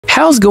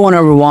How's it going,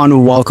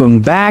 everyone?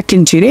 Welcome back.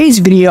 In today's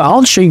video,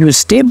 I'll show you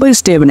step by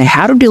step on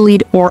how to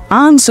delete or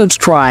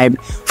unsubscribe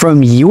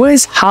from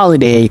US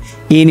holiday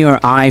in your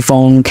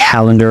iPhone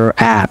calendar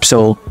app.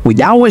 So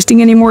without wasting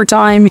any more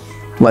time,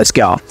 let's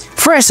go.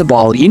 First of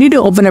all, you need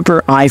to open up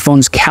your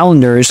iPhone's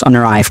calendars on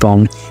your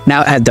iPhone.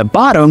 Now at the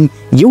bottom,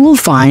 you will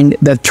find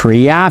the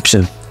three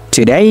options: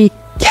 Today,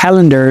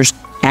 Calendars,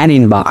 and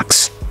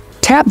Inbox.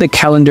 Tap the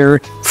calendar.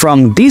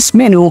 From this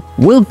menu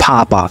will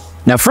pop up.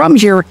 Now from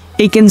here,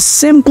 it can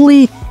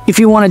simply, if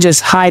you want to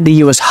just hide the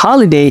US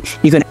holiday,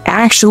 you can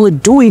actually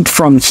do it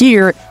from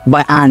here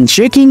by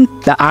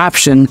unchecking the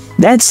option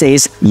that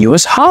says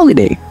US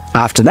holiday.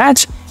 After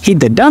that, hit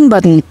the done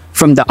button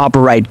from the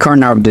upper right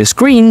corner of the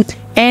screen,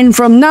 and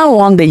from now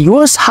on, the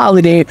US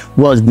holiday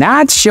will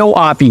not show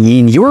up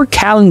in your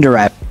calendar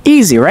app.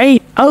 Easy,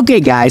 right?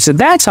 Okay guys, so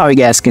that's how you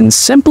guys can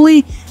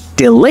simply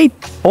delete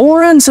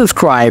or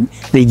unsubscribe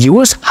the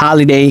US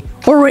holiday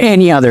or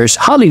any others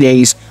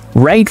holidays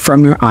right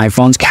from your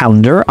iPhone's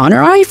calendar on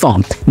your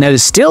iPhone. Now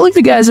still, if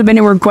you guys have any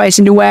more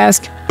questions to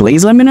ask,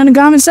 please let me know in the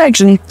comment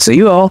section. See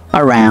you all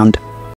around.